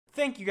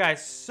Thank you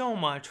guys so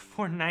much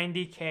for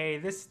 90k.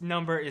 This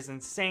number is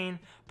insane.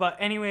 But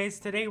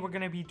anyways, today we're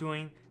going to be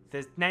doing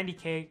the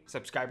 90k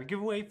subscriber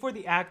giveaway for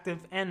the active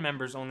and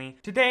members only.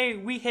 Today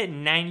we hit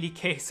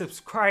 90k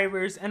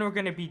subscribers and we're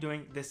going to be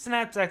doing the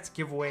Synapse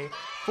giveaway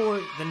for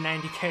the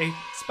 90k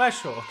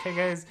special. Okay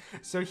guys,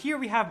 so here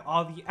we have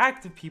all the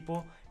active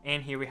people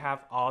and here we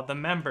have all the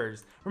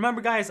members. Remember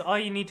guys, all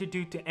you need to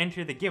do to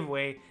enter the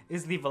giveaway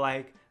is leave a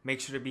like, make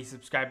sure to be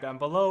subscribed down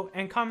below,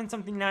 and comment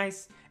something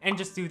nice, and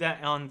just do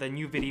that on the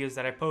new videos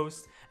that I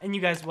post, and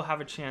you guys will have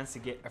a chance to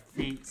get a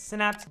free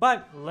Synapse.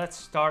 But let's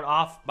start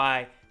off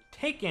by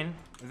taking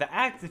the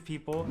active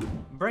people,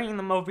 bringing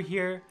them over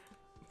here,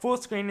 full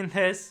screening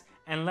this,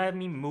 and let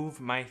me move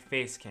my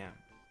face cam.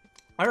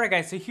 Alright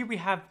guys, so here we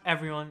have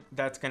everyone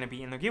that's gonna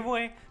be in the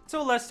giveaway.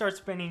 So let's start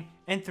spinning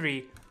in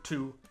 3,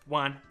 2,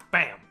 1,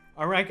 bam!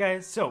 Alright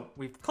guys, so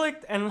we've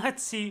clicked and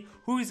let's see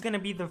who's gonna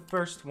be the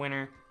first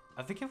winner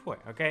of the giveaway,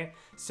 okay?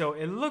 So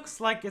it looks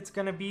like it's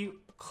gonna be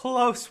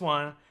close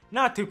one,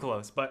 not too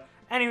close, but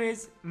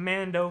anyways,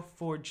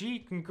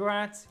 Mando4G,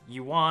 congrats,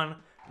 you won.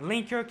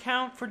 Link your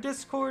account for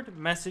Discord,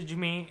 message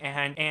me,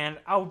 and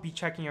I'll be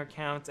checking your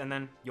accounts and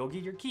then you'll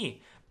get your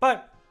key.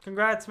 But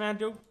congrats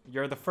Mando,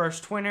 you're the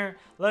first winner.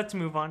 Let's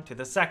move on to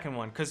the second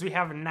one because we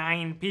have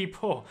 9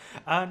 people.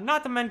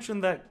 Not to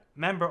mention the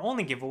member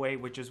only giveaway,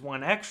 which is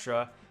 1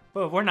 extra,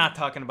 but we're not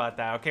talking about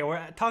that, okay?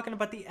 We're talking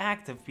about the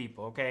active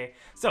people, okay?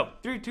 So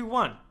 3, 2,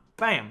 1,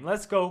 bam,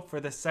 let's go for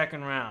the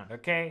second round,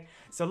 okay?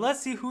 So let's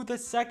see who the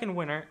second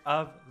winner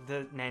of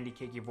the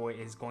 90k giveaway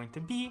is going to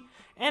be,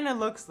 and it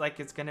looks like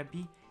it's gonna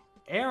be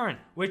Aaron,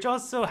 which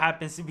also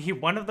happens to be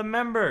one of the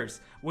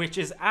members, which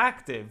is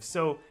active.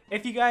 So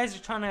if you guys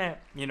are trying to,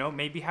 you know,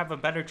 maybe have a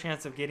better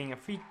chance of getting a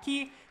free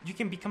key, you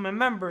can become a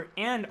member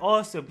and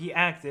also be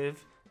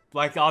active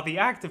like all the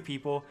active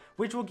people,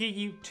 which will get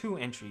you 2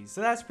 entries.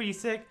 So that's pretty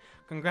sick.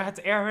 Congrats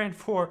Aaron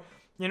for,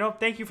 you know,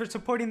 thank you for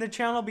supporting the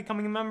channel,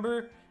 becoming a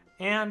member,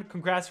 and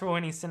congrats for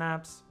winning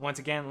Synapse. Once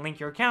again, link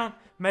your account,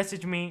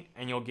 message me,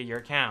 and you'll get your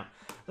account.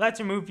 Let's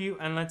remove you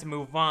and let's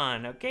move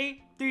on,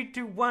 okay? 3,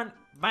 2, 1,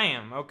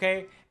 bam,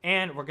 okay?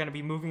 And we're gonna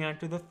be moving on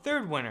to the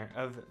third winner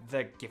of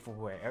the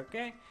giveaway,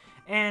 okay?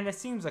 And it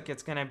seems like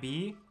it's gonna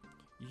be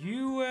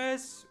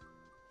US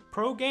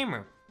Pro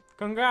Gamer.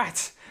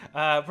 Congrats,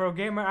 Pro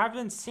Gamer. I've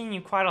been seeing you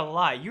quite a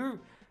lot.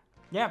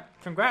 Yeah,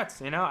 congrats.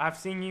 You know, I've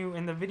seen you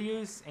in the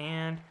videos,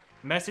 and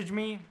message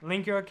me,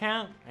 link your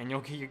account, and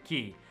you'll get your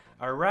key.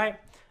 All right,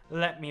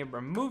 let me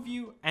remove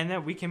you, and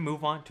then we can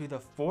move on to the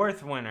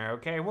fourth winner.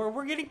 Okay,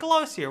 we're getting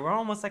close here. We're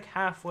almost like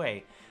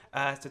halfway.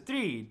 So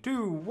 3,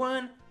 2,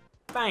 1,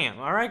 bam.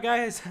 All right,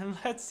 guys,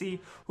 let's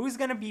see who's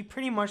gonna be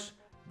pretty much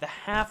the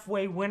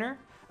halfway winner.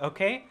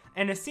 Okay,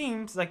 and it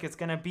seems like it's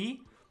gonna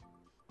be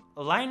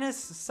Linus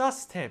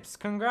Sus Tips.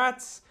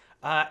 Congrats.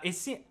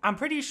 I'm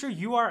pretty sure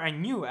you are a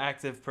new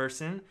active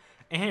person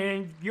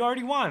and you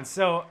already won.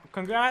 So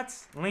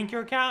congrats, link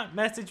your account,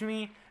 message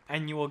me,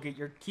 and you will get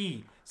your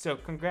key. So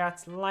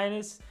congrats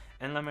Linus,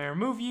 and let me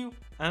remove you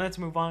and let's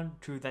move on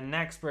to the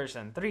next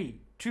person. 3,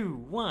 2,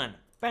 1,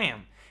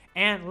 bam.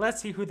 And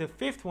let's see who the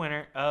fifth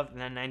winner of the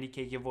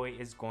 90k giveaway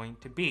is going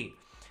to be.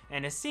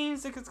 And it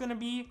seems like it's gonna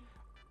be,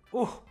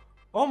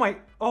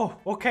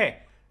 okay.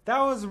 That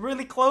was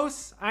really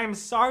close. I'm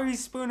sorry,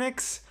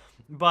 Spoonix,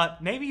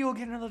 but maybe you'll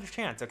get another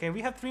chance, okay?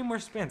 We have 3 more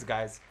spins,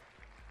 guys.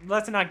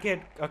 Let's not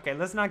get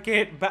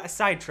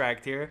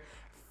sidetracked here.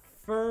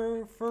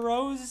 For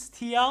Rose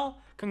TL,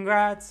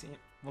 congrats.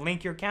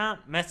 Link your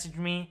account, message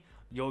me,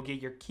 you'll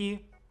get your key.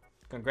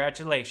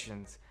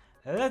 Congratulations.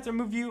 Let's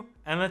remove you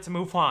and let's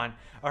move on.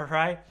 All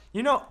right,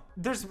 you know,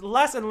 there's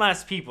less and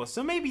less people,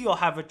 so maybe you'll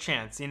have a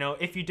chance, you know,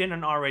 if you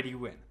didn't already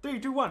win. 3,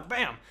 2, 1,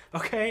 bam.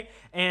 Okay,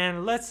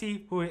 and let's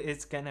see who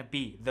it's gonna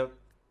be, the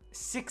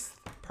 6th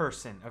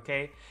person.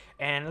 Okay,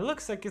 and it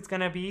looks like it's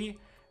gonna be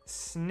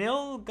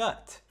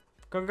Snillgut.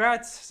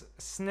 Congrats,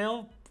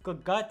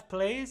 Snillgut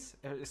plays.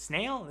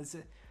 Snail,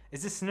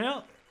 is it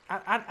Snail?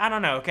 I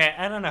don't know. Okay,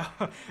 I don't know.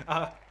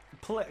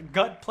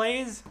 Gut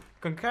plays.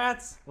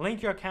 Congrats,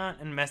 link your account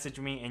and message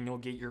me and you'll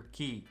get your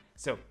key.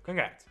 So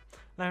congrats.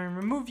 Let me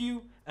remove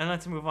you and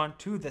let's move on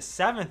to the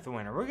 7th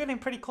winner. We're getting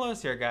pretty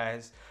close here,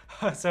 guys.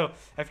 So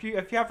if you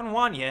haven't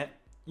won yet,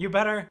 you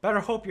better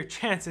hope your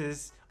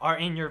chances are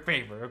in your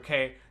favor,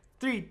 okay?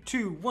 3,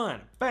 2,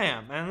 1,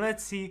 bam. And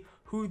let's see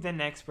who the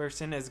next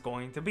person is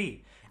going to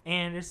be.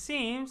 And it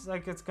seems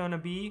like it's gonna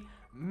be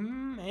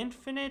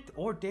Infinite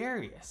or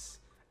Darius.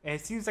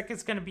 It seems like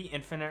it's gonna be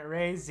Infinite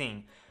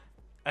Raising.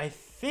 I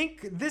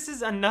think this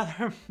is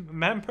another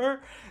member.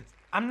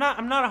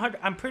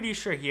 I'm pretty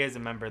sure he is a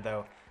member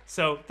though.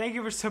 So thank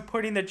you for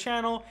supporting the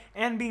channel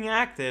and being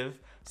active.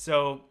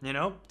 So, you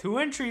know, 2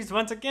 entries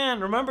once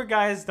again. Remember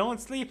guys, don't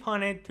sleep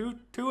on it.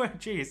 2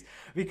 entries.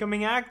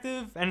 Becoming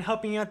active and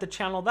helping out the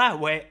channel that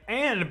way,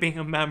 and being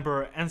a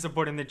member and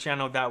supporting the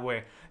channel that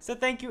way. So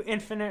thank you,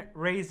 Infinite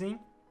Raising.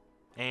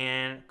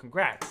 And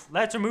congrats.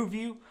 Let's remove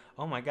you.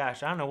 Oh my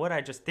gosh, I don't know what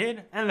I just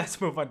did. And let's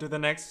move on to the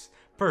next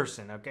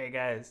person, okay,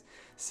 guys?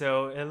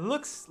 So it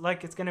looks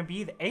like it's gonna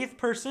be the 8th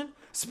person.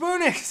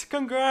 Spoonix,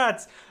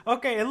 congrats!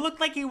 Okay, it looked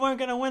like you weren't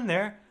gonna win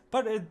there,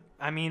 but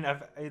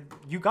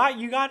you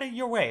got it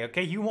your way,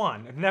 okay? You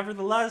won.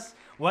 Nevertheless,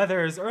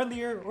 whether it's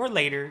earlier or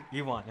later,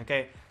 you won,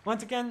 okay?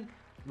 Once again,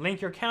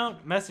 link your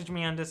account, message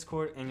me on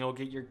Discord, and you'll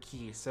get your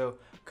key. So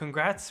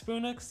congrats,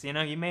 Spoonix. You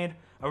know, you made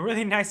a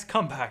really nice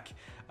comeback.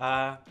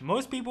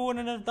 Most people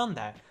wouldn't have done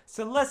that.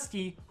 So let's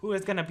see who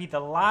is gonna be the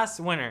last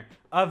winner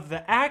of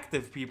the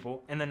active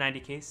people in the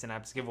 90K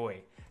Synapse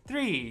giveaway.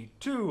 3,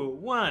 2,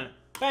 1,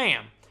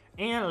 bam!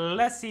 And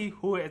let's see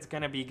who it's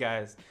gonna be,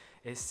 guys.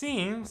 It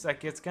seems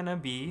like it's gonna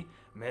be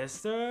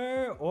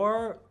Mr.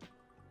 or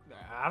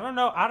I don't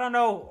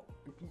know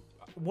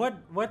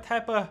what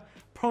type of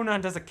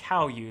pronoun does a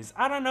cow use.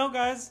 I don't know,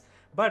 guys,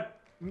 but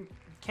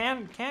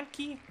cane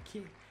key.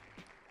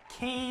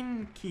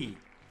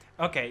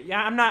 Okay,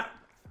 yeah, I'm not.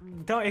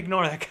 Don't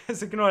ignore that,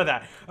 guys. Ignore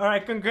that. All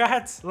right,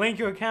 congrats. Link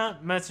your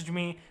account, message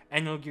me,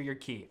 and you'll get your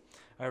key.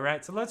 All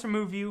right, so let's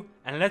remove you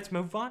and let's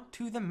move on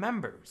to the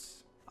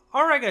members.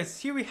 All right, guys,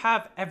 here we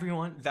have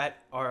everyone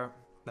that are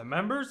the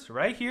members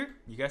right here.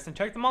 You guys can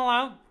check them all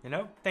out. You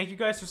know, thank you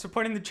guys for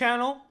supporting the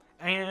channel,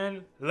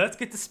 and let's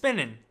get to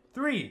spinning.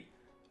 3,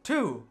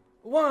 2,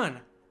 1,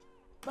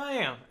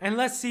 bam! And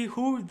let's see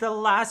who the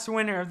last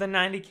winner of the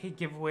 90K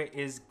giveaway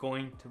is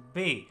going to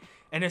be.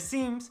 And it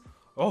seems,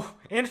 oh,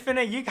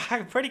 Infinite, you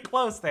got pretty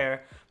close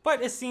there,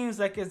 but it seems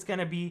like it's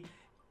gonna be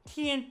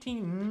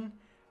TNT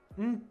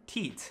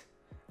Teat.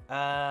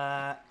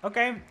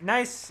 Okay,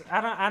 nice.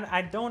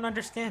 I don't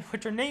understand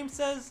what your name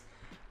says,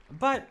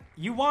 but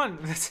you won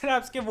the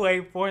Synapse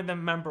giveaway for the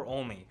member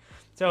only.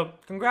 So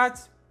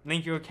congrats,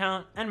 link your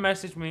account and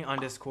message me on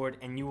Discord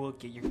and you will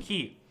get your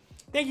key.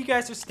 Thank you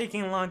guys for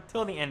sticking along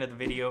till the end of the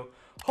video.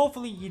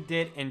 Hopefully you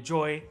did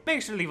enjoy.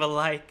 Make sure to leave a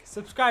like,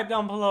 subscribe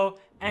down below,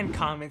 and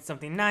comment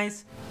something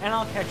nice. And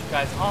I'll catch you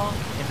guys all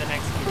in the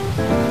next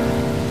video.